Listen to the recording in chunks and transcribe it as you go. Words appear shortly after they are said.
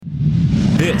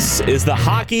This is the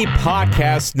Hockey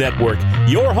Podcast Network,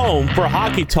 your home for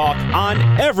hockey talk on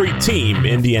every team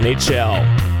in the NHL.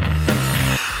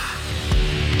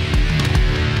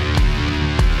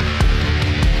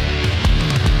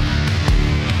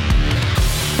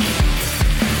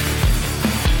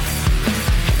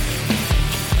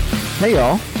 Hey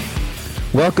y'all,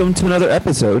 welcome to another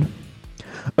episode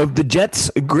of the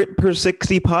Jets Grit Per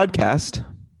 60 podcast,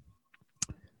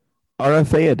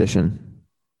 RFA edition.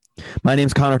 My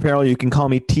name's Connor Farrell. You can call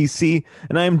me TC,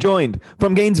 and I am joined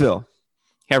from Gainesville.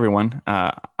 Hey everyone,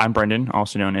 I'm Brendan,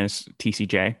 also known as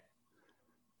TCJ.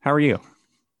 How are you?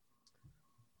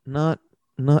 Not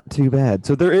too bad.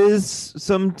 So there is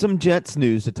some Jets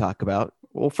news to talk about.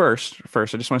 Well, first, I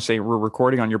just want to say we're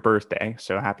recording on your birthday,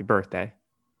 so happy birthday.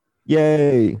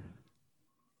 Yay.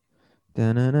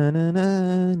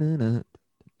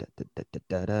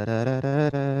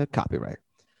 Copyright.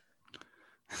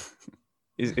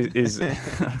 Is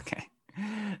okay.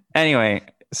 Anyway,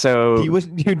 so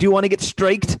do you want to get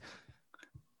striked?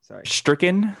 Sorry.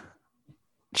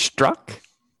 Struck?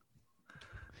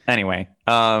 Anyway,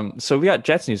 so we got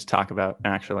Jets news to talk about,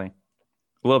 actually.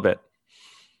 A little bit.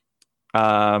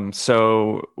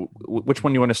 So which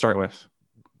one do you want to start with?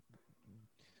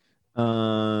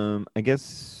 I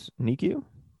guess Niku?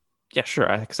 Yeah, sure.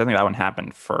 Because I think that one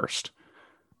happened first.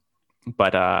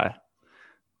 But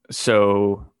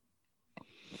so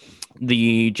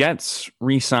the Jets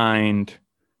re-signed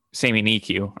Sami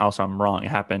Niku. Also, I'm wrong.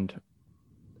 It happened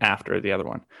after the other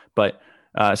one. But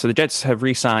so the Jets have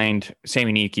re-signed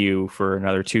Sami Niku for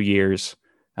another 2 years.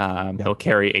 He'll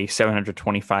carry a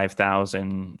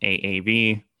 $725,000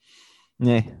 AAV.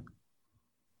 Yeah.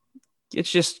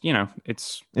 It's just,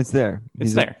 it's there.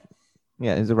 It's there.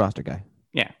 He's a roster guy.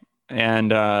 Yeah.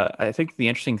 And I think the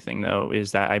interesting thing, though,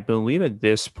 is that I believe at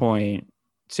this point,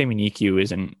 Sami Niku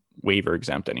isn't waiver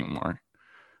exempt anymore.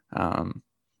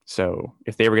 So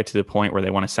if they ever get to the point where they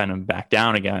want to send him back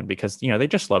down again, because, they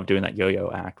just love doing that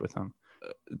yo-yo act with him,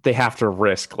 they have to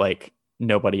risk like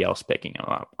nobody else picking him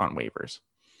up on waivers.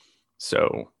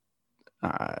 So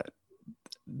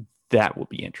that will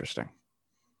be interesting.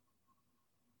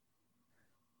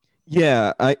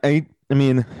 Yeah, I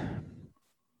mean,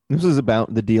 this was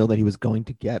about the deal that he was going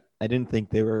to get. I didn't think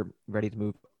they were ready to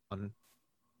move on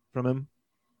from him,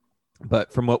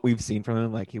 but from what we've seen from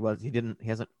him, like he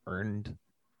hasn't earned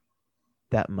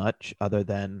that much other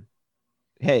than,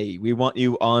 hey, we want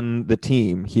you on the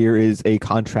team. Here is a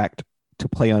contract to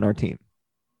play on our team.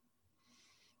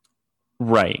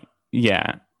 Right.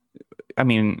 Yeah. I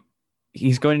mean,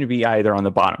 he's going to be either on the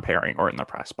bottom pairing or in the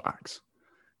press box.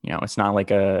 It's not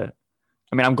like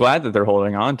I'm glad that they're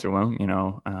holding on to him.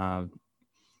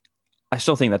 I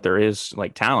still think that there is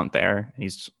like talent there.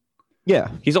 He's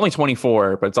only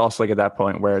 24, but it's also like at that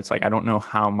point where it's like, I don't know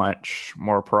how much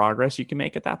more progress you can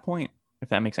make at that point, if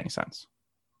that makes any sense.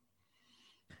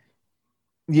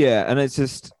 Yeah. And it's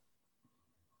just,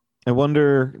 I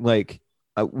wonder, like,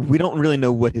 we don't really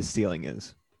know what his ceiling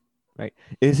is, right?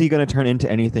 Is he going to turn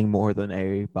into anything more than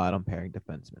a bottom pairing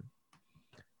defenseman?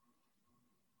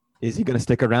 Is he going to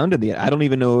stick around in the end? I don't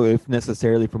even know if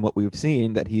necessarily from what we've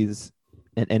seen that he's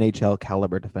an NHL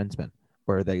caliber defenseman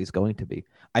or that he's going to be.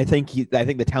 I think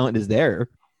the talent is there,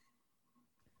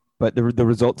 but the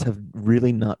results have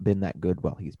really not been that good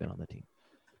while he's been on the team.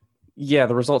 Yeah,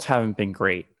 the results haven't been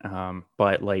great.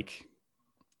 But like,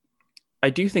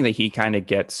 I do think that he kind of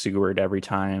gets sewered every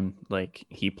time like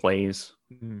he plays.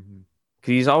 Mm-hmm.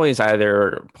 'Cause he's always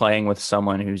either playing with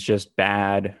someone who's just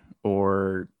bad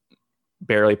or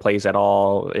barely plays at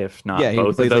all, if not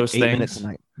both of those like 8 things. minutes a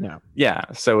night.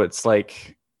 Yeah. So it's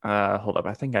like, hold up.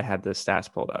 I think I had the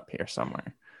stats pulled up here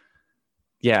somewhere.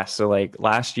 Yeah. So like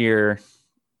last year,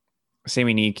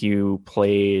 Sami Niku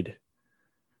played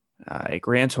a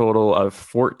grand total of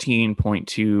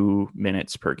 14.2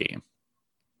 minutes per game.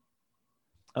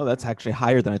 Oh, that's actually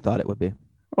higher than I thought it would be.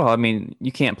 Well, I mean,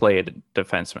 you can't play a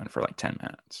defenseman for like 10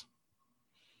 minutes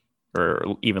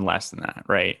or even less than that,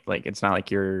 right? Like, it's not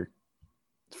like you're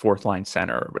fourth line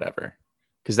center or whatever,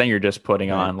 because then you're just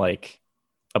putting on like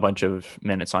a bunch of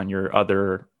minutes on your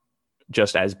other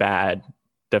just as bad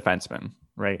defenseman,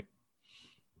 right?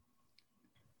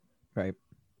 Right.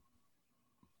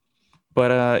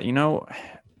 But there's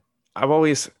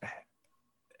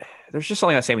just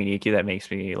something about Sami Niku that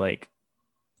makes me like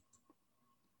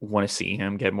want to see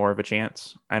him get more of a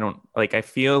chance. I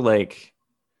feel like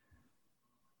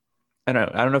I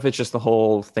don't know if it's just the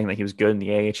whole thing that he was good in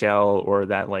the AHL or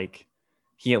that like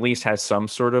he at least has some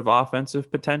sort of offensive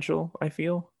potential, I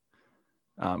feel.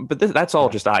 But that's all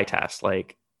just eye test.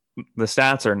 Like the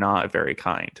stats are not very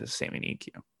kind to Sami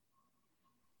Niku.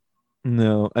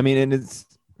 No, I mean, and it's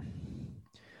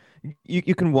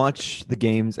you can watch the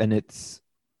games, and it's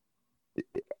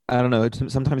I don't know.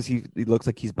 Sometimes he looks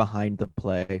like he's behind the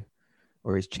play,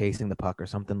 or he's chasing the puck, or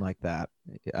something like that.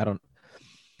 I don't.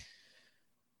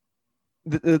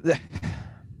 The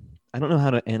I don't know how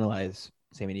to analyze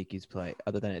Sami Niki's play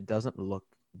other than it doesn't look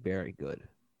very good,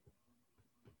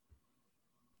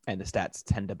 and the stats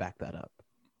tend to back that up.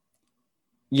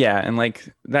 Yeah, and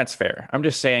like that's fair. I'm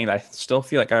just saying that I still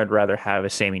feel like I would rather have a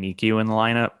Sami Niku in the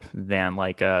lineup than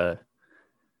like a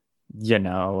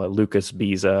Lucas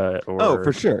Biza Oh, for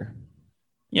or sure.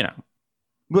 you know.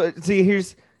 But see,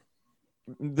 here's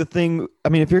the thing. I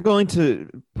mean, if you're going to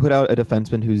put out a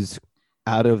defenseman who's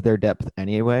out of their depth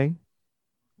anyway,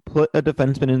 put a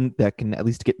defenseman in that can at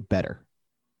least get better.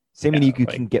 Sami Niku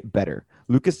can get better.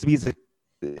 Lucas Biza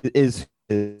is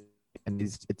and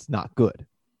it's not good.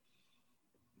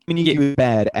 Sami Niku is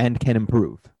bad and can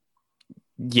improve.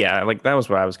 Yeah, like that was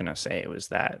what I was gonna say. Was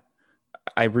that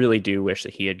I really do wish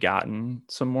that he had gotten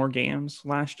some more games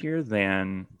last year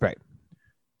than right.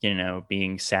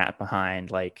 Being sat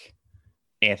behind like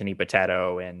Anthony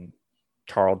Potato and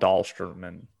Carl Dahlstrom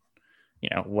and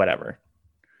whatever.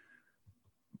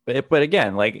 But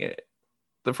again, like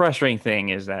the frustrating thing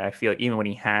is that I feel like even when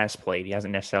he has played, he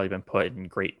hasn't necessarily been put in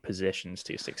great positions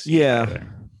to succeed. Yeah. Either.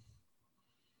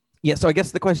 Yeah. So I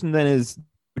guess the question then is,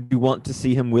 do you want to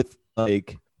see him with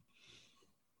like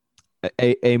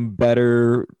a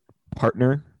better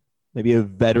partner, maybe a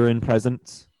veteran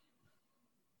presence,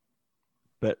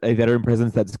 but a veteran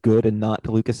presence that's good and not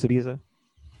Lucas Sibiza?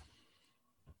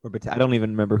 I don't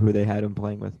even remember who they had him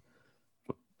playing with.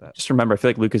 But just remember, I feel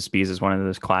like Lucas Biza is one of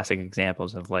those classic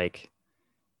examples of like,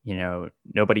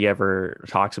 nobody ever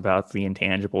talks about the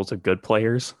intangibles of good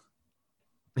players.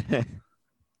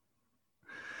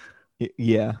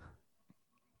 Yeah.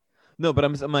 No,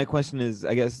 but my question is,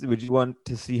 I guess, would you want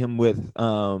to see him with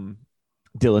Dylan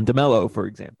DeMello, for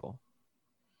example?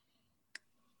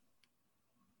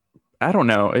 I don't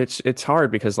know. It's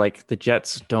hard because like the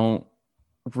Jets don't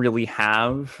really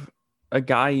have a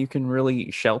guy you can really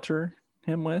shelter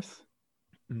him with.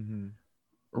 Mm-hmm.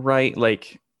 Right?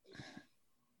 Like,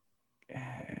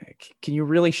 can you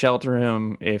really shelter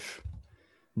him if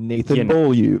Nathan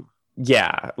Beaulieu?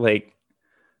 Yeah, like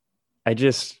I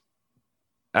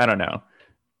don't know.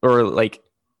 Or like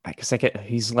I guess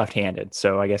he's left-handed,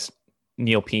 so I guess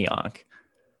Neil Pionk.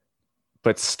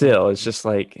 But still, it's just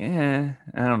like, I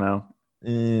don't know.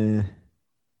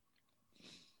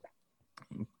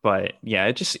 But yeah,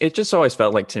 it just always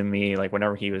felt like to me, like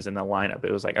whenever he was in the lineup,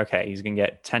 it was like, okay, he's gonna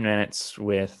get 10 minutes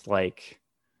with like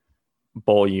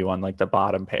Beaulieu on like the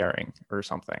bottom pairing or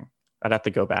something. I'd have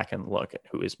to go back and look at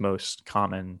who his most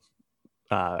common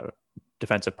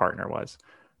defensive partner was.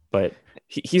 But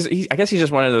he's I guess he's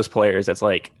just one of those players that's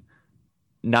like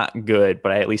not good,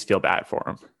 but I at least feel bad for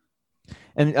him.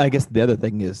 And I guess the other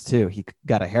thing is too, he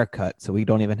got a haircut, so we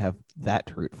don't even have that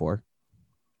to root for.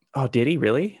 Oh, did he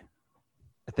really?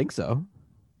 I think so.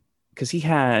 Because he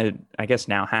had, I guess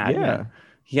now had, yeah,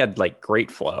 he had like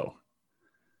great flow.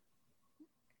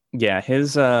 Yeah,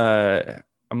 his I'm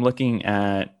looking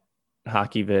at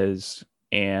Hockey Viz,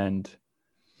 and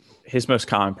his most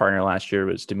common partner last year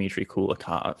was Dmitry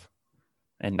Kulikov.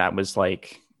 And that was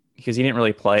like, because he didn't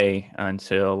really play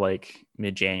until like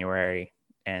mid-January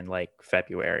and like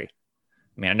February.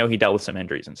 I mean, I know he dealt with some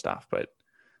injuries and stuff, but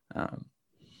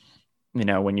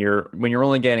when you're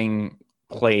only getting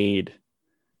played,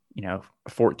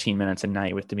 14 minutes a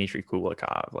night with Dmitry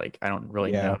Kulikov, like I don't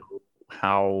really know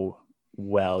how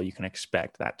well you can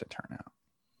expect that to turn out.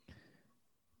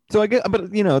 So I guess,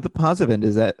 but the positive end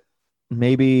is that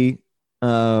maybe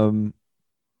you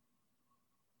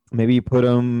put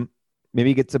him, maybe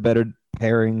he gets a better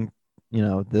pairing,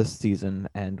 this season,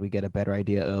 and we get a better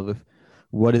idea of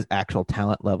what his actual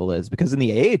talent level is. Because in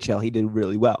the AHL, he did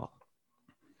really well,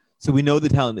 so we know the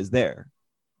talent is there.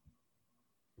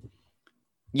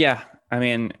 Yeah, I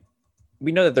mean,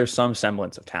 we know that there's some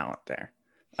semblance of talent there.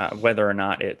 Whether or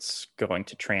not it's going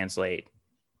to translate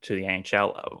to the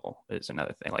NHL level is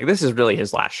another thing. Like this is really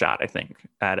his last shot, I think,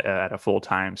 at a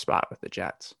full-time spot with the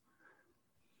Jets.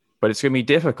 But it's going to be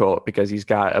difficult because he's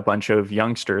got a bunch of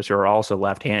youngsters who are also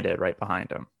left-handed right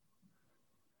behind him.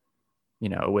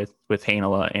 With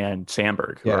Heinola and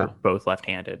Sandberg, who are both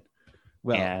left-handed.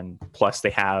 Well, and plus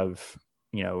they have,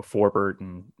 Forbert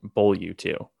and Beaulieu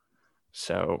too.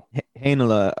 So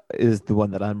Heinola is the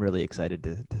one that I'm really excited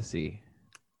to see.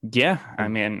 Yeah, I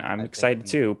mean, I'm excited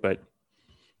too, but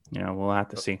we'll have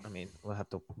to see. I mean, we'll have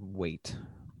to wait.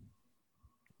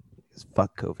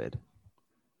 Fuck COVID.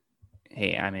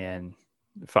 Hey, I mean,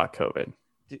 fuck COVID.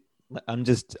 I'm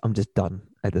just done.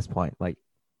 at this point. Like,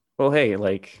 well, hey,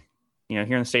 like, here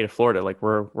in the state of Florida, like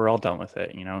we're all done with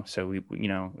it, so we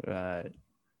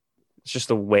it's just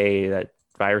the way that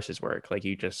viruses work. Like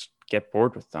you just get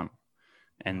bored with them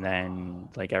and then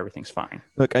like everything's fine.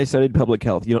 look, I studied public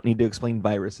health. You don't need to explain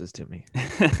viruses to me.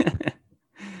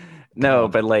 No,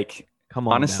 but like, Come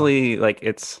on, honestly, like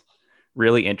it's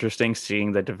really interesting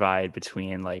seeing the divide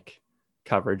between like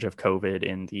coverage of COVID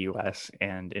in the US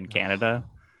and in Canada.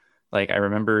 Like I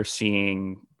remember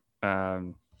seeing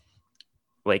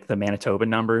like the Manitoba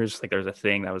numbers. Like there's a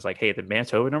thing that was like, hey, the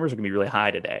Manitoba numbers are gonna be really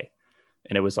high today.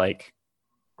 And it was like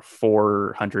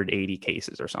 480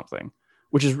 cases or something,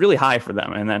 which is really high for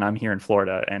them. And then I'm here in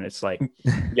Florida and it's like,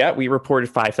 yeah, we reported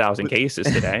 5,000 cases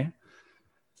today.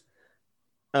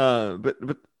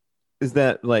 But is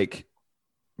that like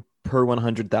per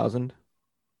 100,000?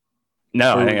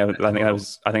 No, I think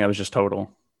that was just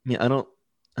total. Yeah, I don't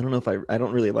know if I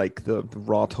don't really like the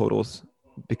raw totals,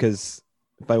 because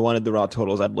if I wanted the raw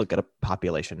totals, I'd look at a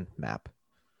population map.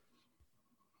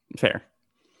 Fair.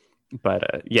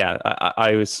 But yeah,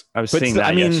 I was seeing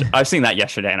that. I was seeing that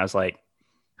yesterday, and I was like,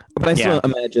 but I still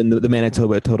imagine the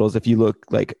Manitoba totals, if you look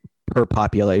like per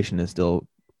population, is still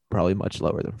probably much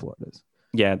lower than Florida's.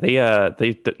 Yeah,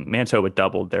 Manitoba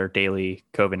doubled their daily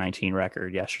COVID-19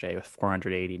 record yesterday with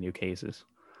 480 new cases.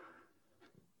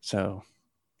 So,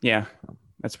 yeah,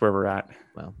 that's where we're at.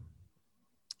 Wow.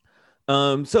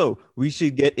 So we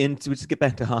should get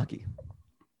back to hockey.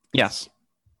 Yes.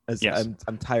 Yes.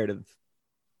 I'm tired of.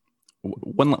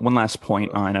 One last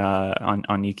point on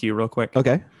Niku real quick.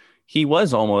 Okay. He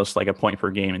was almost like a point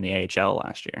per game in the AHL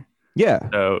last year. Yeah.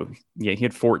 So yeah, he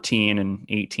had 14 and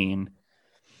 18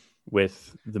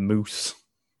 with the Moose.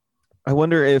 I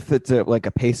wonder if it's like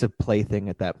a pace of play thing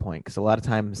at that point, because a lot of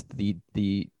times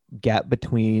the gap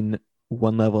between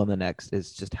one level and the next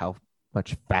is just how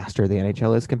much faster the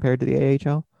NHL is compared to the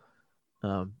AHL.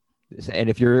 And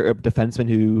if you're a defenseman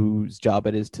whose job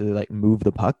it is to like move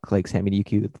the puck, like Sammy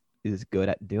Niku is good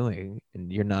at doing,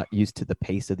 and you're not used to the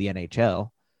pace of the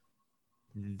NHL,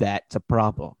 that's a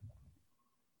problem.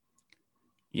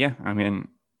 Yeah, I mean,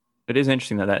 it is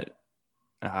interesting that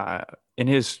in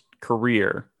his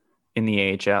career in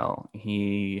the AHL,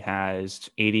 he has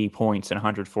 80 points in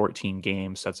 114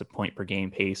 games. That's a point per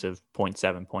game pace of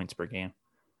 0.7 points per game.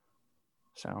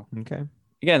 So, okay.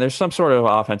 Again, there's some sort of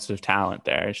offensive talent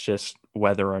there. It's just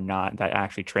whether or not that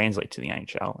actually translates to the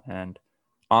NHL. And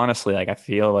honestly, like I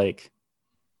feel like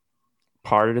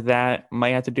part of that might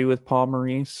have to do with Paul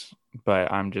Maurice,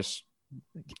 but I'm just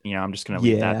going to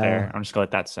leave that there. I'm just going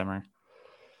to let that simmer.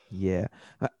 Yeah.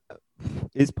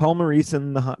 Is Paul Maurice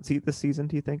in the hot seat this season,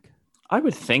 do you think? I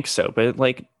would think so, but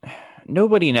like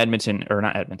nobody in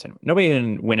nobody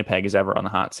in Winnipeg is ever on the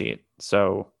hot seat.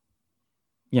 So,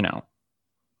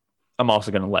 I'm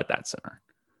also going to let that simmer.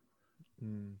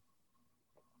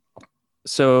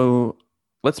 So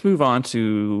let's move on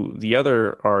to the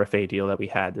other RFA deal that we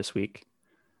had this week.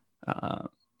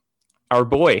 Our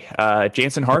boy,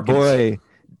 Jansen Harkins.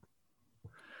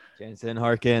 Jansen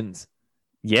Harkins.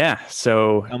 Yeah,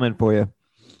 so coming for you.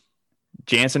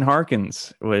 Jansen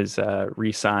Harkins was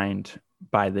re-signed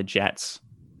by the Jets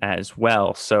as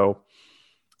well. So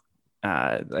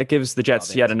that gives the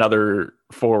Jets yet another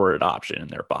forward option in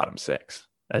their bottom six,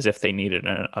 as if they needed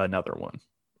another one.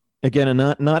 Again,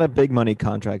 not a big money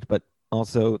contract, but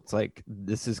also it's like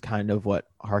this is kind of what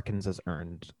Harkins has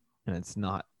earned, and it's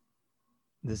not.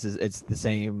 It's the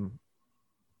same.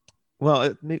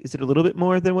 Well, is it a little bit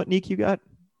more than what Niku got?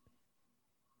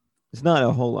 It's not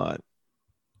a whole lot.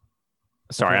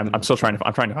 Sorry, I'm still trying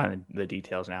to find the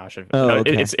details now.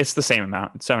 Okay. It's the same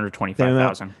amount. It's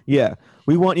 $725,000. Yeah,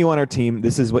 we want you on our team.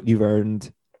 This is what you've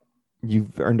earned.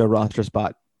 You've earned a roster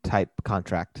spot type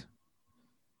contract,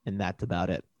 and that's about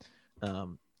it.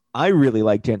 I really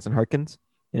like Jansen Harkins,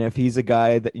 and if he's a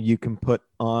guy that you can put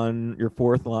on your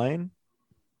fourth line,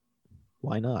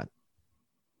 why not?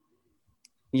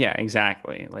 Yeah,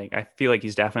 exactly. Like I feel like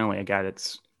he's definitely a guy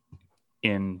that's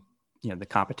in the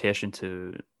competition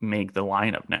to make the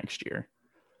lineup next year.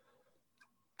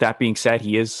 That being said,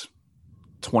 he is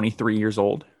 23 years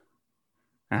old.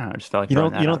 I just felt like you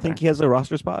don't think he has a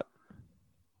roster spot?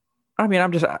 I mean,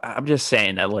 I'm just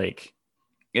saying that like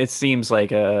it seems like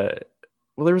there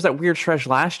was that weird stretch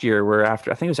last year where I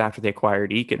think it was after they acquired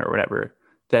Eakin or whatever,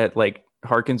 that like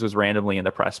Harkins was randomly in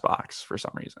the press box for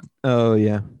some reason. Oh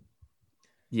yeah.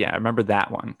 Yeah, I remember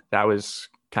that one. That was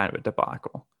kind of a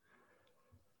debacle.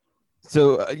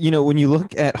 So, when you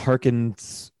look at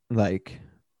Harkins, like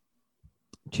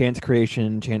chance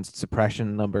creation, chance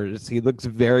suppression numbers, he looks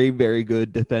very, very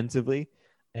good defensively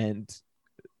and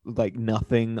like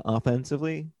nothing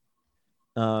offensively.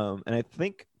 And I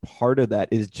think part of that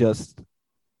is just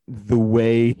the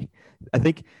way, I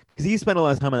think, because he spent a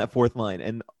lot of time on that fourth line.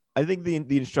 And I think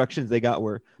the instructions they got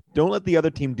were, don't let the other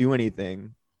team do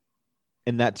anything,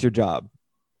 and that's your job.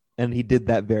 And he did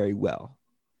that very well.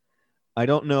 I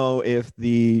don't know if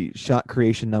the shot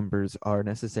creation numbers are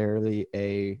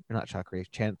necessarily not shot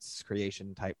creation, chance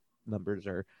creation type numbers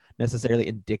are necessarily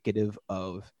indicative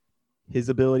of his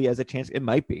ability as a chance. It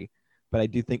might be, but I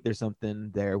do think there's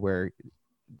something there where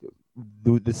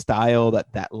the style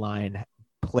that line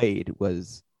played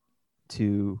was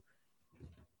to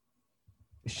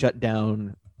shut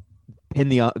down, pin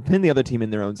the other team in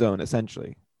their own zone,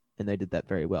 essentially. And they did that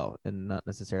very well, and not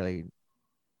necessarily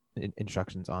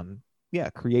instructions on,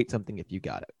 create something if you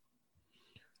got it.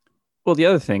 Well, the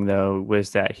other thing, though,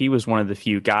 was that he was one of the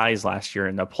few guys last year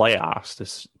in the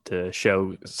playoffs to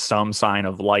show some sign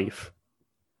of life,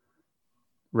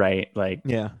 right? Like,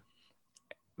 yeah,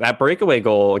 that breakaway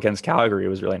goal against Calgary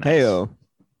was really nice. Hey-o.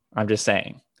 I'm just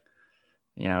saying,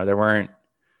 there weren't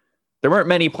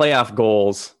many playoff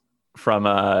goals from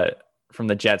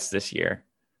the Jets this year.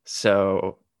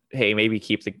 So, hey, maybe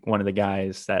keep one of the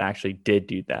guys that actually did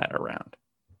do that around.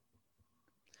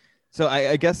 So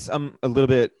I guess I'm a little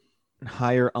bit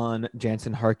higher on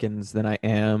Jansen Harkins than I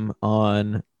am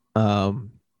on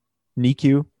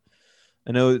Niku.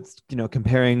 I know it's,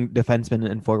 comparing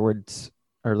defensemen and forwards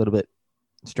are a little bit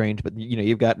strange, but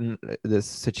you've gotten this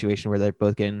situation where they're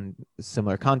both getting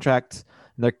similar contracts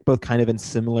and they're both kind of in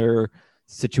similar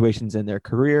situations in their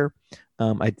career.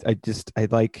 I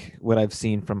like what I've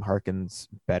seen from Harkins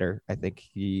better. I think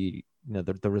the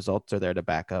results are there to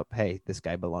back up, hey, this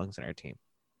guy belongs in our team.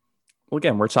 Well,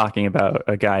 again, we're talking about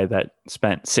a guy that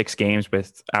spent 6 games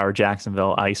with our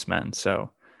Jacksonville Icemen, so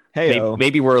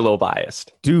maybe we're a little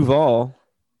biased. Duval.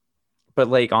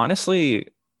 But, honestly,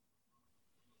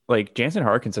 Jansen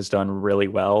Harkins has done really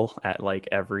well at,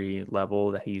 every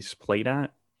level that he's played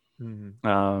at. Mm-hmm.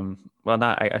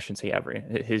 I shouldn't say every.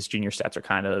 His junior stats are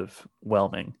kind of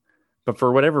whelming. But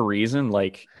for whatever reason,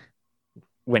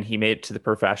 when he made it to the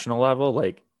professional level,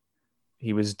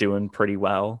 he was doing pretty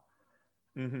well.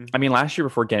 Mm-hmm. I mean, last year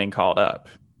before getting called up,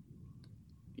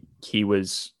 he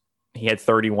had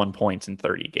 31 points in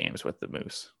 30 games with the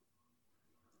Moose.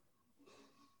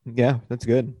 Yeah, that's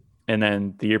good. And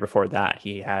then the year before that,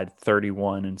 he had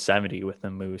 31 and 70 with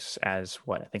the Moose as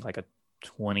I think a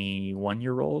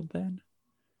 21-year-old then.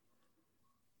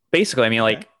 Basically, I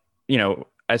mean,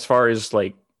 as far as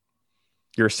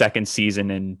your second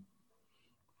season in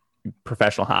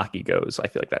professional hockey goes, I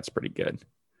feel like that's pretty good.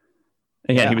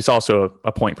 Again, he was also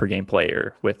a point per game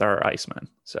player with our Iceman.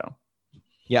 So,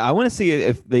 yeah, I want to see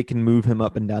if they can move him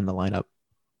up and down the lineup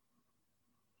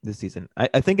this season.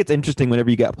 I think it's interesting whenever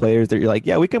you got players that you're like,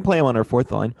 yeah, we can play him on our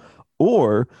fourth line,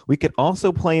 or we could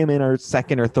also play him in our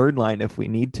second or third line if we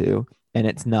need to, and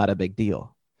it's not a big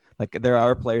deal. There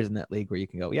are players in that league where you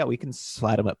can go, yeah, we can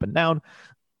slide him up and down.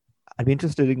 I'd be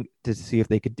interested to see if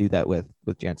they could do that with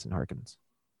Jansen Harkins.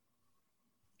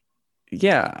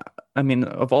 Yeah, I mean,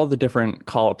 of all the different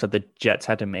call-ups that the Jets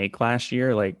had to make last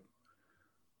year,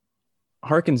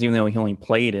 Harkins, even though he only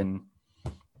played in,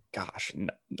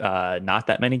 not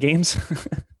that many games,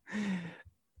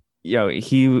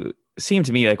 he seemed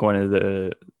to me like one of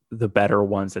the better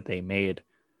ones that they made.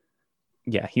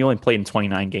 Yeah, he only played in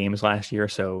 29 games last year,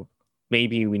 so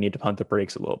maybe we need to pump the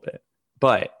brakes a little bit.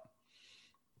 But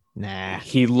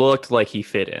he looked like he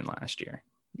fit in last year.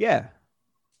 Yeah.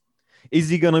 Is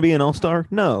he going to be an all-star?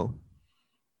 No.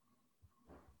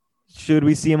 Should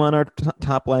we see him on our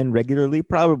top line regularly?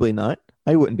 Probably not.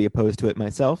 I wouldn't be opposed to it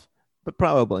myself, but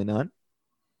probably not.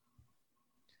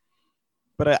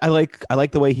 But I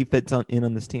like the way he fits in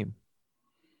on this team.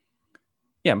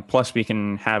 Yeah, plus we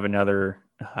can have another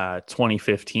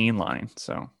 2015 line.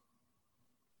 So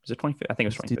is it 2015? I think it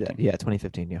was 2015. Yeah,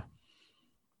 2015. Yeah.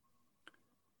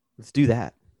 Let's do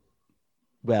that.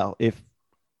 Well, if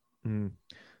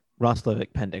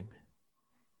Roslovic pending.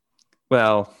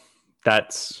 Well,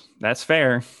 that's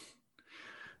fair.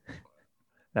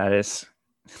 That is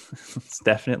it's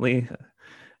definitely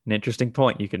an interesting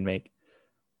point you can make.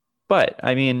 But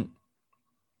I mean,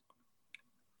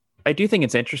 I do think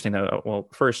it's interesting though. Well,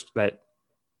 first that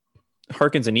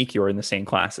Harkins and EQ are in the same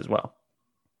class as well.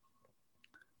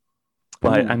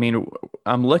 But I mean,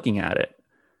 I'm looking at it.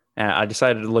 And I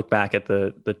decided to look back at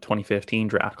the 2015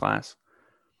 draft class.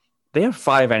 They have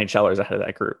 5 NHLers ahead of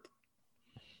that group.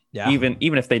 Yeah. Even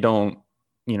if they don't,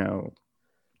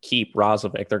 keep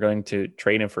Roslovic, they're going to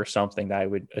trade him for something that I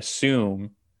would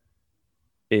assume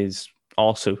is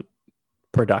also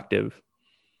productive.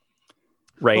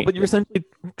 Right. Well, but you're essentially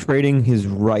trading his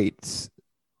rights.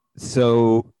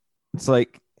 So it's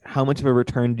like, how much of a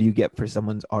return do you get for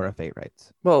someone's RFA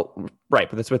rights? Well, right,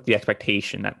 but that's with the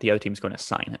expectation that the other team's going to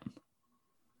sign him.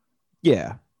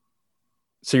 Yeah.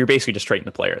 So you're basically just trading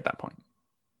the player at that point.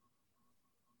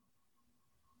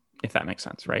 If that makes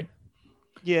sense, right?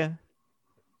 Yeah.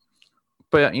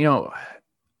 But,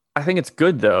 I think it's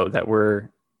good, though, that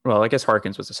I guess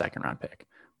Harkins was a second round pick.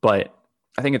 But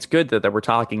I think it's good that we're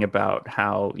talking about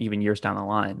how even years down the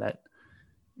line that,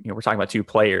 we're talking about two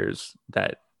players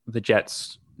that the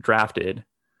Jets drafted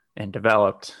and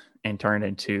developed and turned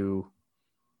into,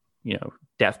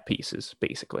 depth pieces,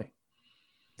 basically.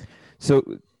 So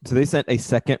they sent a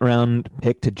second round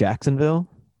pick to Jacksonville?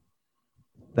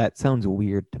 That sounds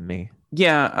weird to me.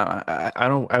 Yeah,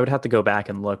 I would have to go back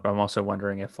and look, but I'm also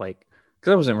wondering if because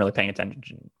I wasn't really paying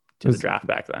attention to the draft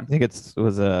back then. I think it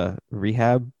was a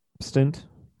rehab stint.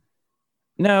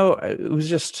 No, it was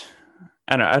just,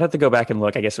 I don't know. I'd have to go back and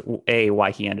look, I guess, A,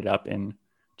 why he ended up in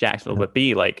Jacksonville, but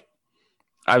B,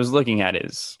 I was looking at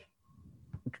his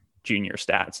junior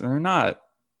stats and they're not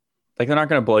going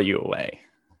to blow you away.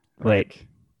 Right.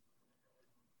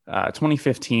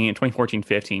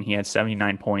 2014-15, he had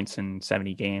 79 points in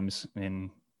 70 games in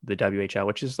the WHL,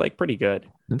 which is pretty good.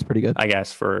 That's pretty good, I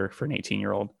guess, for an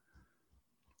 18-year-old.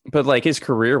 But his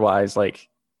career-wise,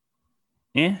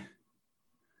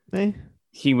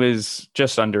 he was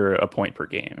just under a point per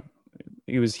game.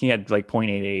 He had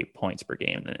 0.88 points per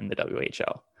game in the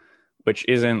WHL, which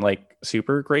isn't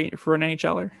super great for an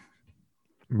NHLer.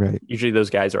 Right. Usually those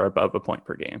guys are above a point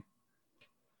per game.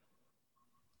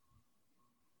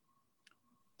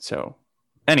 So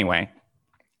anyway,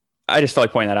 I just felt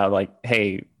like pointing that out,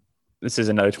 hey, this is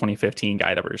another 2015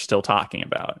 guy that we're still talking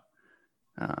about.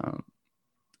 And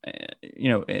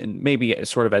maybe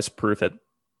sort of as proof that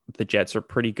the Jets are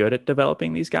pretty good at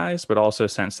developing these guys, but also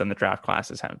since then the draft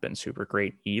classes haven't been super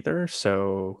great either.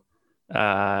 So,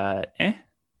 Do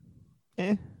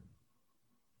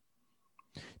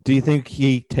you think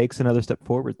he takes another step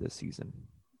forward this season?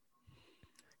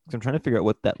 I'm trying to figure out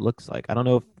what that looks like. I don't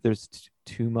know if there's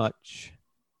too much.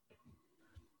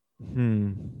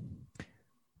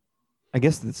 I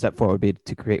guess the step forward would be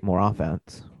to create more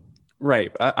offense.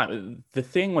 Right. The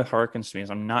thing with Harkins to me is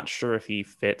I'm not sure if he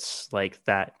fits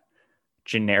that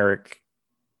generic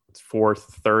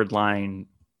third line,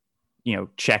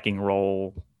 checking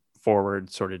role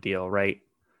forward sort of deal, right?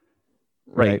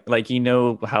 Right. How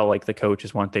the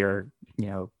coaches want their,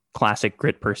 classic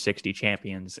grit per 60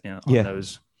 champions on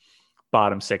those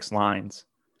bottom six lines.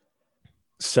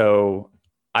 So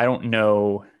I don't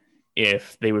know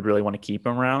if they would really want to keep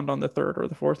him around on the third or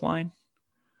the fourth line.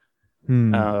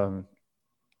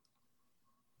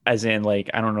 As in,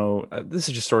 I don't know. This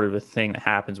is just sort of a thing that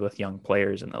happens with young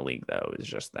players in the league, though, is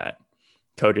just that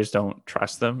coaches don't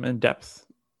trust them in depth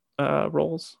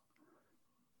roles.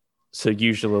 So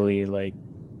usually,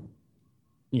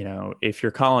 if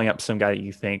you're calling up some guy that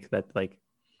you think that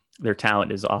their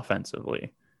talent is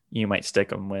offensively, you might stick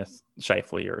them with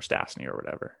Scheifele or Stastny or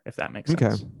whatever, if that makes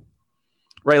sense.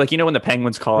 Right, when the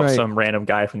Penguins call up some random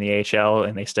guy from the AHL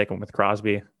and they stick him with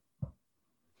Crosby.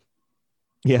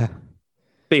 Yeah.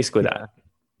 Basically that.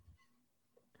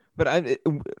 But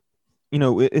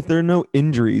if there are no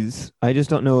injuries, I just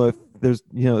don't know if there's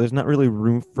not really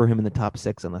room for him in the top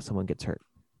six unless someone gets hurt.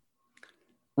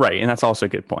 Right, and that's also a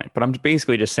good point. But I'm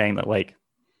basically just saying that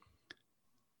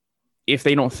if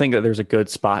they don't think that there's a good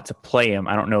spot to play him,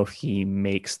 I don't know if he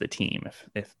makes the team.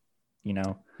 If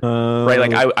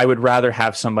right, I would rather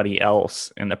have somebody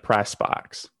else in the press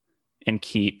box and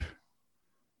keep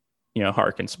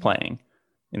Harkins playing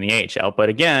in the AHL. But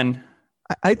again,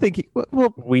 I think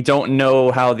we don't know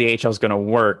how the AHL is going to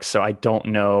work, so I don't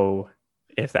know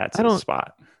if that's a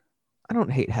spot. I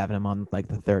don't hate having him on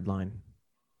the third line.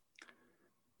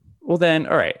 Well then,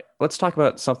 all right, let's talk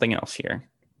about something else here.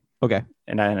 Okay.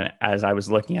 And then as I was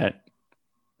looking at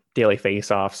daily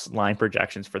faceoffs line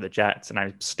projections for the Jets, and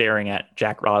I'm staring at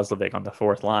Jack Roslovic on the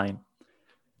fourth line,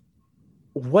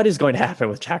 what is going to happen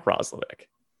with Jack Roslovic?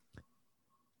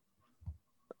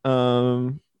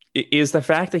 Is the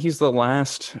fact that he's the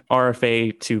last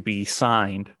RFA to be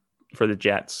signed for the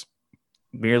Jets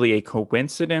merely a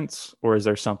coincidence, or is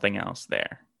there something else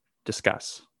there?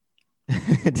 Discuss.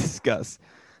 Discuss.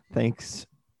 Thanks,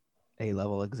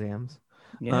 A-level exams.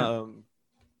 Yeah.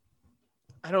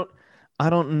 I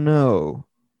don't know.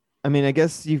 I mean, I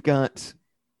guess you've got.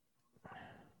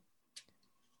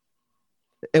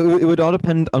 It would all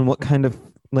depend on what kind of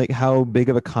how big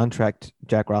of a contract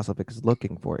Jack Roslovic is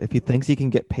looking for. If he thinks he can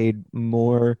get paid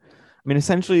more, I mean,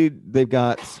 essentially they've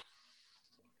got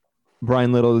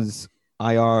Brian Little's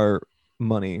IR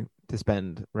money to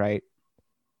spend, right?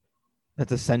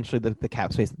 That's essentially the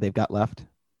cap space that they've got left,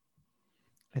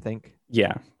 I think.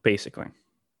 Yeah, basically.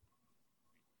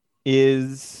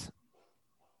 Is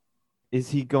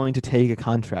he going to take a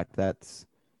contract that's,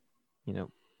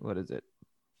 what is it,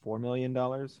 $4 million,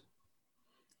 $5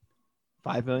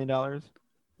 million,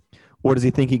 or does he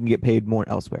think he can get paid more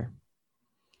elsewhere?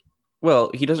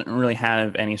 Well, he doesn't really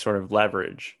have any sort of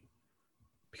leverage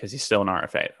because he's still an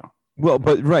RFA, though. Well,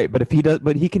 but if he does,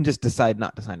 but he can just decide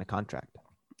not to sign a contract.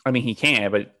 I mean, he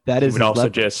can, but that he is would also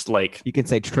leverage. just like you can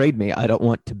say, trade me. I don't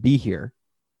want to be here.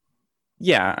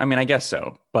 Yeah, I mean, I guess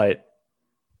so, but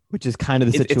which is kind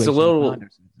of the situation.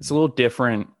 It's a little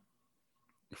different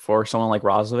for someone like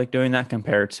Roslovic doing that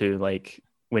compared to like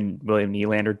when William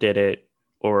Nylander did it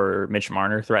or Mitch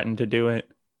Marner threatened to do it.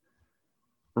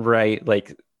 Right?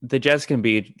 Like the Jets can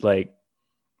be like,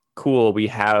 cool, we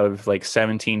have like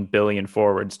 17 billion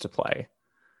forwards to play.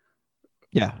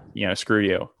 Yeah. Screw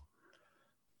you.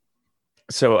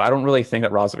 So I don't really think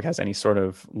that Roslovic has any sort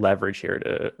of leverage here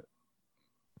to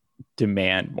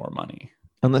demand more money.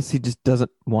 Unless he just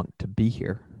doesn't want to be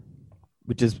here,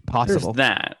 which is possible. There's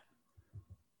that.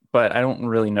 But I don't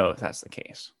really know if that's the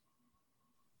case.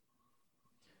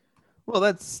 Well,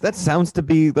 that sounds to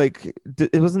be like,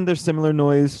 it wasn't there similar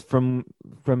noise from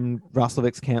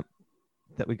Roslovic's camp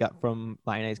that we got from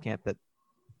Lionel's camp that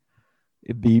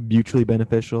it'd be mutually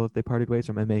beneficial if they parted ways,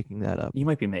 or am I making that up? You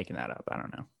might be making that up. I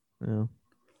don't know. Yeah.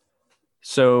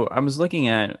 So I was looking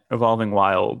at Evolving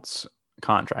Wild's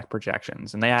contract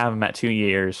projections, and they have him at 2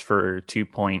 years for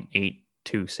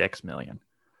 $2.826 million,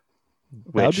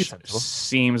 which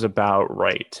seems about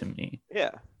right to me.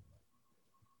 Yeah,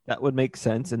 that would make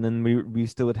sense, and then we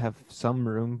still would have some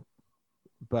room,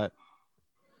 but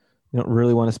you don't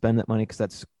really want to spend that money because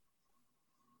that's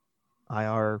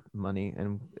IR money.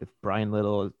 And if Brian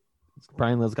Little's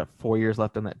got 4 years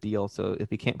left on that deal, so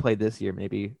if he can't play this year,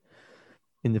 maybe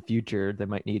in the future they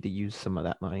might need to use some of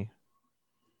that money.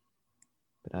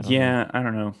 But I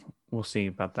don't know. We'll see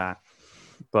about that.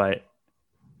 But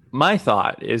my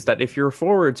thought is that if your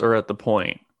forwards are at the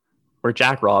point where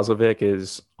Jack Roslovic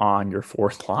is on your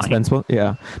fourth line,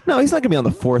 yeah, no, he's not gonna be on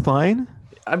the fourth line.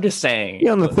 I'm just saying, he's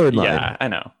on the third line. Yeah, I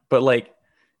know, but like,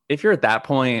 if you're at that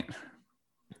point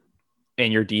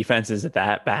and your defense is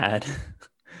that bad,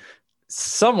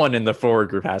 someone in the forward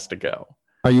group has to go.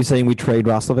 Are you saying we trade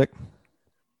Roslovic?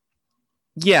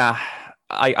 Yeah,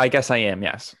 I guess I am.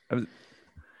 Yes.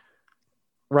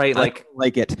 Right, I don't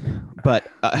like it, but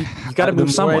you got to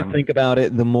move someone. The more I think about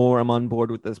it, the more I'm on board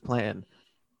with this plan.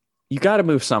 You got to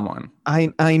move someone.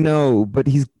 I know, but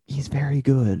he's very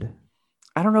good.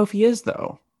 I don't know if he is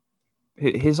though.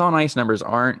 His on ice numbers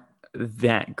aren't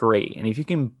that great, and if you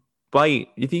can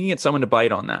get someone to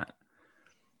bite on that,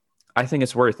 I think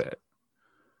it's worth it.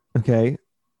 Okay,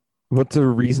 what's a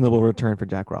reasonable return for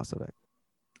Jack Roslovic?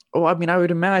 Oh, I mean, I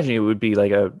would imagine it would be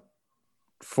like a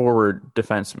forward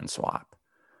defenseman swap.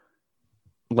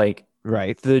 Like,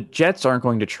 right, the Jets aren't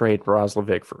going to trade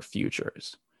Roslovic for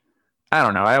futures. I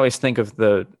don't know. I always think of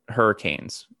the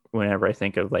Hurricanes whenever I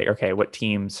think of like, okay, what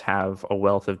teams have a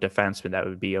wealth of defensemen that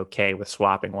would be okay with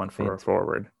swapping one for a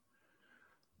forward?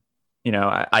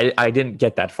 I didn't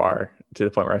get that far to the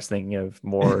point where I was thinking of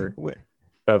more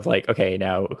of like, okay,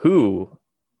 now who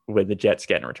would the Jets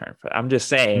get in return for? I'm just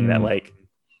saying that, like,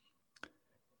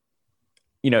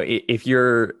 if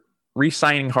you're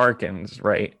re-signing Harkins,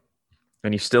 right,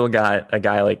 and you still got a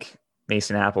guy like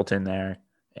Mason Appleton there,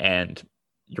 and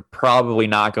you're probably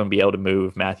not going to be able to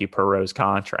move Matthew Perreault's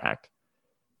contract,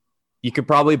 you could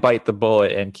probably bite the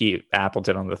bullet and keep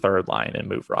Appleton on the third line and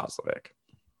move Roslovic.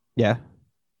 Yeah.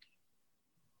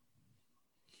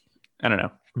 I don't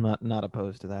know. I'm not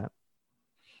opposed to that.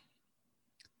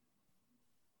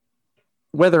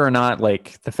 Whether or not,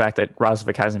 like, the fact that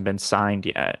Roslovic hasn't been signed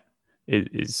yet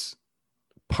is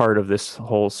part of this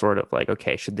whole sort of like,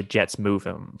 okay, should the Jets move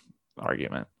him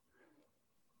argument.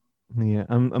 Yeah,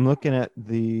 I'm looking at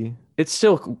the... It's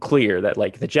still clear that,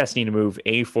 like, the Jets need to move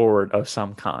a forward of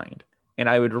some kind. And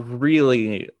I would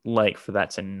really like for that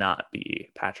to not be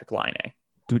Patrick Laine.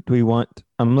 Do we want...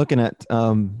 I'm looking at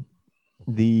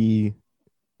the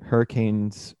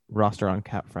Hurricanes roster on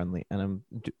Cap Friendly, and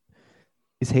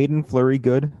is Hayden Fleury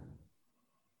good?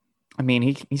 I mean,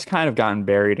 he's kind of gotten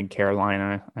buried in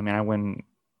Carolina. I mean, I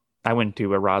wouldn't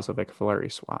do a Roslovic Fleury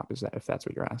swap. If that's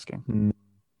what you're asking?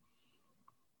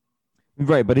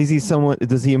 Right, but is he someone?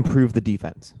 Does he improve the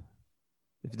defense?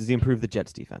 Does he improve the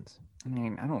Jets' defense? I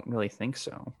mean, I don't really think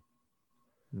so.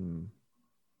 I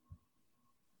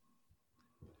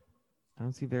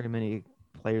don't see very many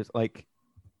players like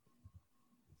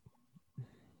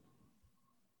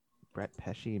Brett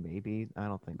Pesci, maybe. I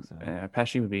don't think so.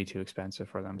 Pesci would be too expensive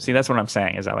for them. See, that's what I'm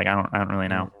saying. Is that like I don't really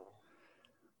know.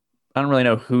 I don't really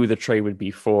know who the trade would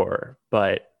be for,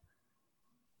 but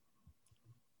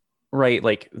right,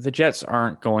 like the Jets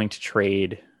aren't going to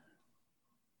trade,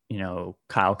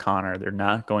 Kyle Connor. They're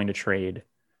not going to trade,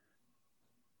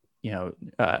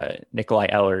 Nikolai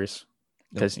Ehlers,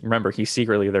 because remember, he's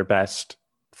secretly their best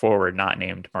forward, not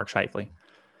named Mark Scheifele.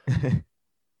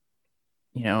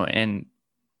 And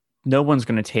no one's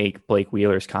going to take Blake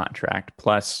Wheeler's contract.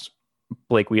 Plus,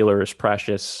 Blake Wheeler is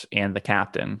precious and the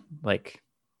captain. Like,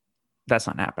 that's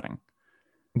not happening.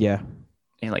 Yeah.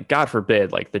 And like, God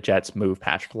forbid, like the Jets move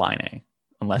Patrick Laine,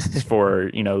 unless it's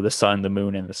for, the sun, the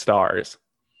moon, and the stars.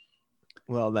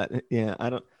 Well, I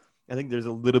think there's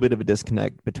a little bit of a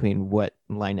disconnect between what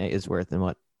Laine is worth and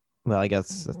what, well, I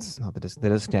guess that's not the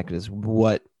disconnect is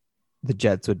what the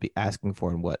Jets would be asking for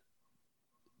and what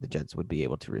the Jets would be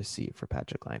able to receive for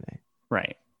Patrick Laine.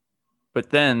 Right. But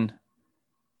then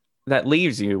that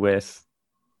leaves you with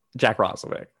Jack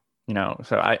Roslovic,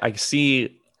 so I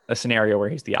see a scenario where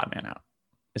he's the odd man out,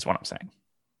 is what I'm saying.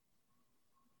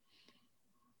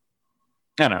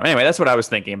 I don't know. Anyway, that's what I was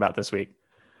thinking about this week.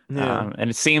 Yeah.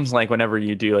 And it seems like whenever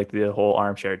you do like the whole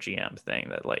armchair GM thing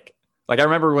that like I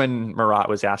remember when Murat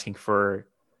was asking for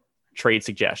trade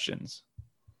suggestions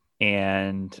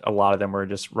and a lot of them were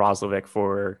just Roslovic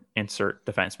for insert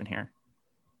defenseman here.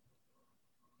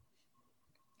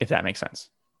 If that makes sense.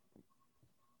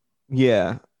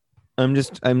 Yeah.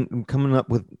 I'm coming up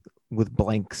with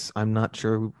blanks. I'm not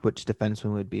sure which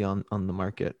defenseman would be on the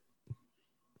market.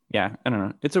 Yeah, I don't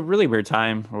know. It's a really weird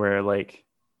time where like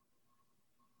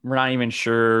we're not even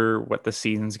sure what the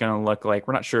season's going to look like.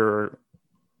 We're not sure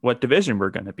what division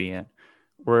we're going to be in.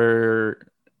 We're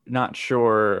not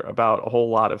sure about a whole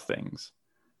lot of things.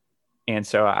 And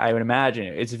so I would imagine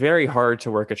it's very hard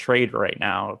to work a trade right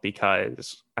now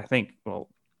because I think,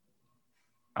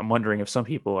 I'm wondering if some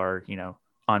people are,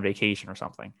 on vacation or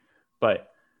something,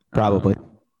 but probably,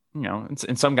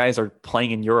 and some guys are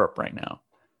playing in Europe right now.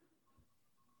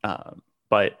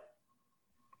 But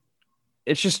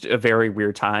it's just a very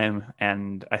weird time.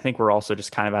 And I think we're also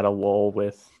just kind of at a lull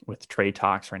with trade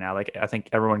talks right now. Like I think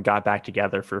everyone got back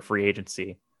together for free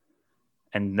agency.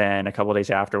 And then a couple of days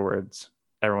afterwards,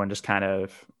 everyone just kind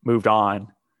of moved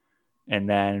on. And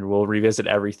then we'll revisit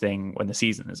everything when the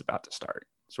season is about to start,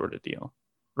 sort of deal.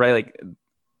 Right? Like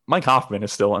Mike Hoffman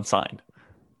is still unsigned.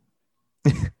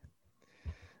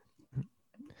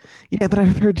 Yeah, but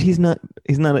I've heard he's not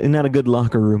a good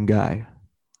locker room guy.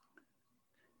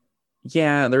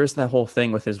 Yeah, there is that whole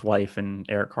thing with his wife and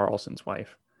Erik Karlsson's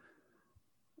wife.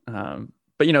 But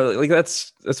like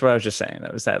that's what I was just saying.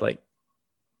 That was that like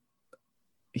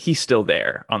he's still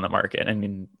there on the market. I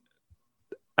mean,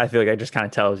 I feel like it just kind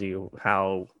of tells you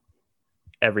how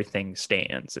everything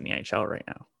stands in the NHL right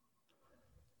now.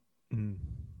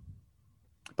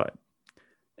 But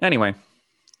anyway,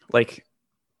 like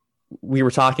we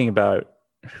were talking about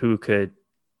who could,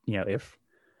 if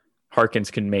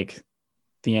Harkins can make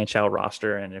the NHL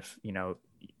roster, and if you don't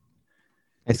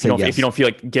feel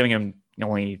like giving him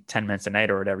only 10 minutes a night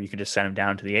or whatever, you can just send him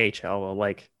down to the AHL. Well,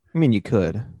 like, I mean, you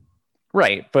could,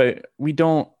 right? But we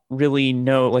don't really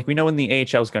know. Like, we know when the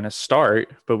AHL is going to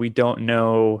start, but we don't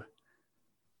know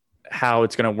how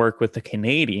it's going to work with the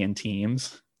Canadian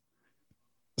teams.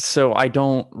 So I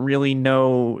don't really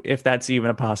know if that's even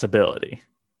a possibility.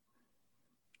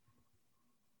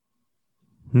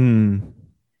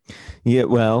 Yeah,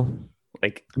 well,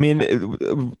 like, I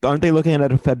mean, aren't they looking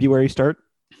at a February start?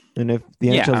 And if the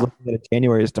NHL is looking at a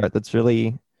January start, that's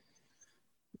really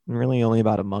only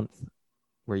about a month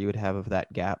where you would have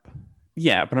that gap.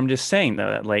 Yeah, but I'm just saying though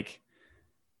that like,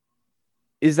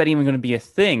 is that even going to be a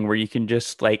thing where you can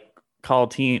just like call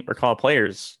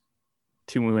players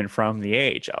to and from the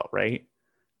AHL, right?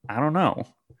 I don't know.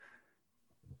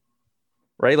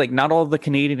 Right? Like not all the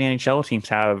Canadian NHL teams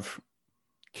have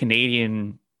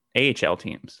Canadian AHL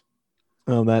teams.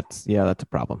 Oh, that's a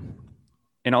problem.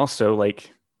 And also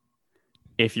like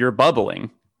if you're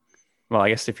bubbling, well, I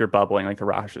guess if you're bubbling, like the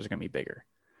rosters are going to be bigger.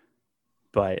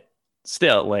 But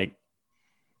still, like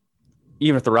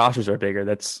even if the rosters are bigger,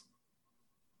 there's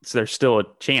still a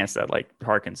chance that like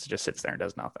Harkins just sits there and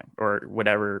does nothing, or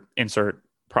whatever, insert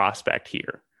prospect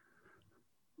here.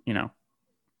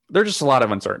 There's just a lot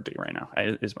of uncertainty right now,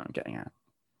 is what I'm getting at.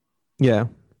 Yeah,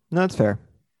 no, that's fair.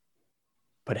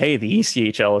 But hey, the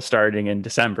ECHL is starting in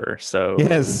December, so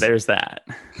yes, there's that.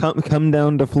 Come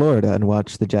down to Florida and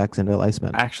watch the Jacksonville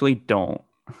Icemen. Actually, don't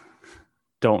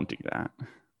do that.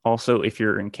 Also, if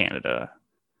you're in Canada,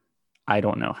 I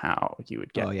don't know how you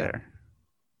would get there.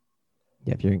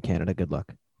 Yeah, if you're in Canada, good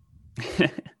luck.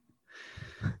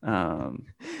 I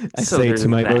So say there's to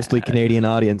my that. mostly Canadian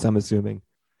audience, I'm assuming.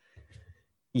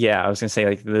 Yeah, I was gonna say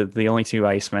like the only two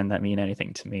Icemen that mean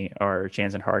anything to me are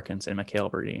Jansen Harkins and Mikhail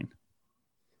Berdine.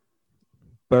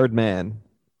 Birdman.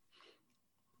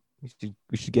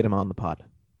 We should get him on the pod.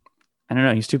 I don't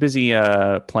know. He's too busy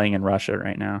playing in Russia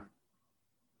right now.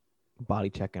 Body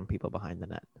checking people behind the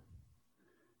net.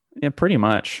 Yeah, pretty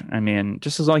much. I mean,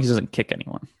 just as long as he doesn't kick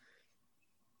anyone.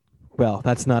 Well,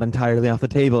 that's not entirely off the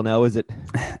table now, is it?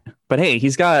 But hey,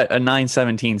 he's got a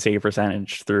 .917 save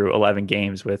percentage through 11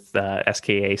 games with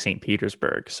SKA St.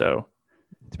 Petersburg. So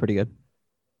It's pretty good.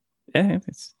 yeah,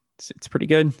 it's pretty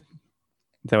good.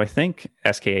 Though I think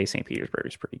SKA St. Petersburg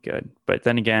is pretty good. But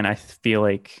then again, I feel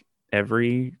like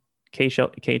every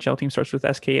KHL team starts with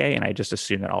SKA, and I just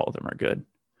assume that all of them are good.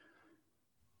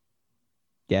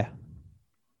 Yeah.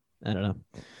 I don't know.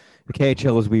 The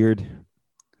KHL is weird.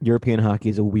 European hockey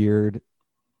is a weird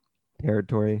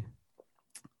territory.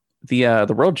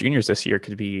 The World Juniors this year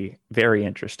could be very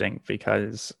interesting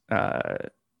because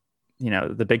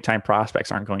the big time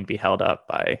prospects aren't going to be held up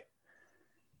by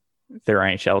their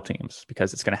NHL teams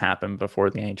because it's going to happen before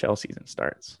the NHL season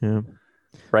starts. Yeah.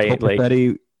 Right. Cole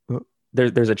Perfetti,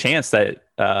 There's a chance that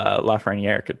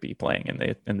Lafreniere could be playing in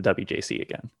the WJC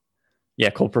again. Yeah,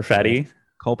 Cole Perfetti.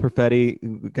 Cole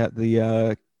Perfetti got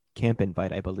the camp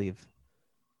invite, I believe.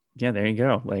 Yeah, there you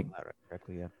go. Like,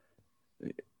 correctly, yeah.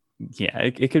 Yeah,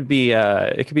 it could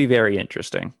be very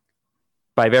interesting.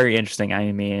 By very interesting,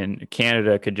 I mean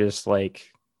Canada could just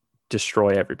like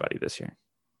destroy everybody this year.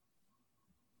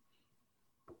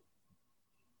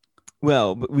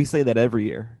 Well, but we say that every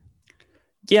year.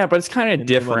 Yeah, but it's kind of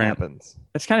different. What happens?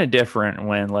 It's kind of different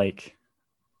when like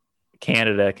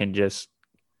Canada can just,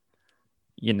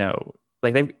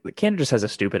 Canada just has a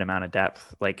stupid amount of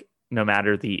depth. Like no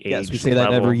matter the age. Yes, we say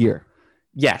that every year.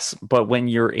 Yes, but when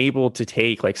you're able to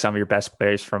take like some of your best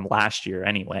players from last year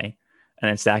anyway, and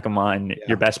then stack them on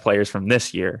your best players from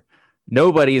this year,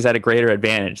 nobody is at a greater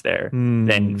advantage there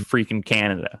than freaking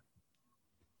Canada.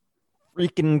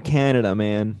 Freaking Canada,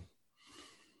 man.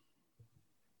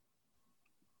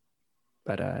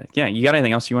 But yeah, you got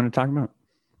anything else you want to talk about?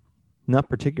 Not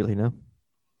particularly, no.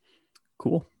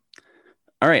 Cool.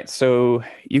 All right, so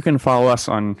you can follow us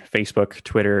on Facebook,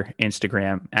 Twitter,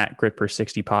 Instagram at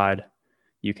Gripper60pod.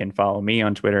 You can follow me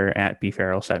on Twitter at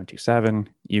bfarrell727.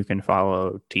 You can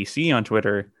follow TC on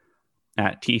Twitter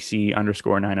at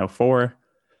TC_904.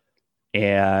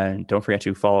 And don't forget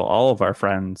to follow all of our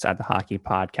friends at the Hockey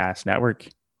Podcast Network.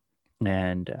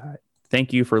 And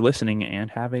thank you for listening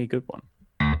and have a good one.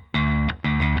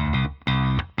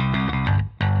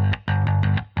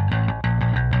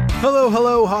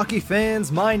 Hello, hockey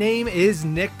fans. My name is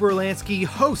Nick Berlansky,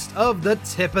 host of the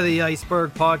Tip of the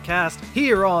Iceberg podcast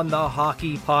here on the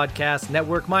Hockey Podcast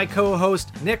Network. My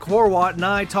co-host, Nick Horwat, and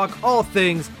I talk all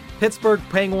things Pittsburgh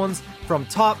Penguins, from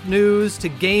top news to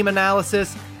game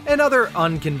analysis and other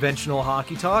unconventional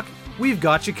hockey talk. We've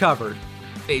got you covered.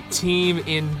 A team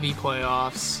in the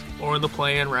playoffs or in the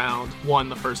play-in round won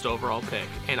the first overall pick,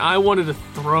 and I wanted to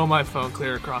throw my phone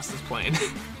clear across this plane.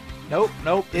 Nope.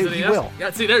 He will.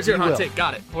 Yeah, see, there's your He hot will. take.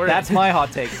 Got it. That's my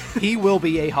hot take. He will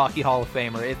be a Hockey Hall of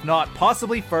Famer, if not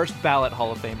possibly first ballot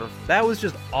Hall of Famer. That was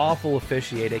just awful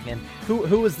officiating. And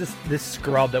who was this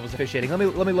scrub that was officiating? Let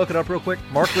me look it up real quick.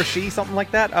 Mark Rashe, something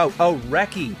like that. Oh,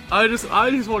 Recchi. I just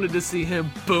wanted to see him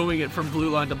booming it from blue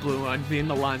line to blue line, being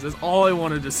the lines. That's all I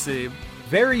wanted to see.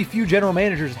 Very few general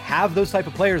managers have those type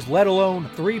of players, let alone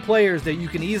 3 players that you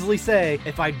can easily say,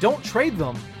 if I don't trade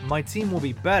them, my team will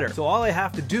be better. So all I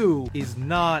have to do is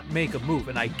not make a move.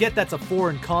 And I get that's a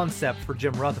foreign concept for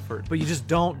Jim Rutherford, but you just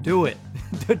don't do it.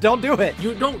 Don't do it.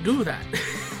 You don't do that.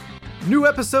 New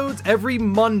episodes every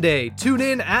Monday. Tune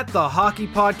in at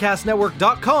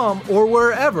thehockeypodcastnetwork.com or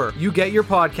wherever you get your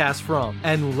podcasts from.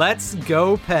 And let's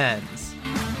go Pens.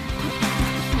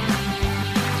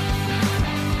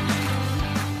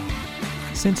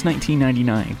 Since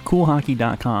 1999,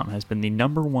 CoolHockey.com has been the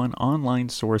 #1 online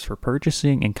source for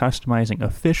purchasing and customizing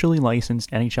officially licensed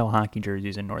NHL hockey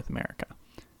jerseys in North America.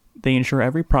 They ensure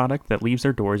every product that leaves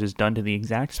their doors is done to the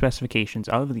exact specifications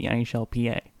of the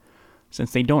NHLPA.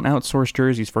 Since they don't outsource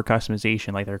jerseys for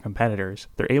customization like their competitors,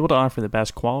 they're able to offer the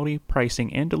best quality,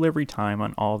 pricing, and delivery time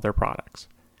on all of their products.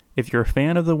 If you're a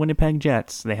fan of the Winnipeg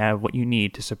Jets, they have what you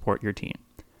need to support your team.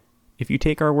 If you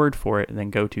take our word for it, then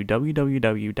go to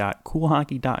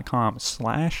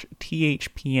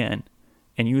www.coolhockey.com/THPN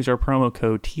and use our promo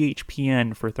code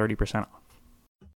THPN for 30% off.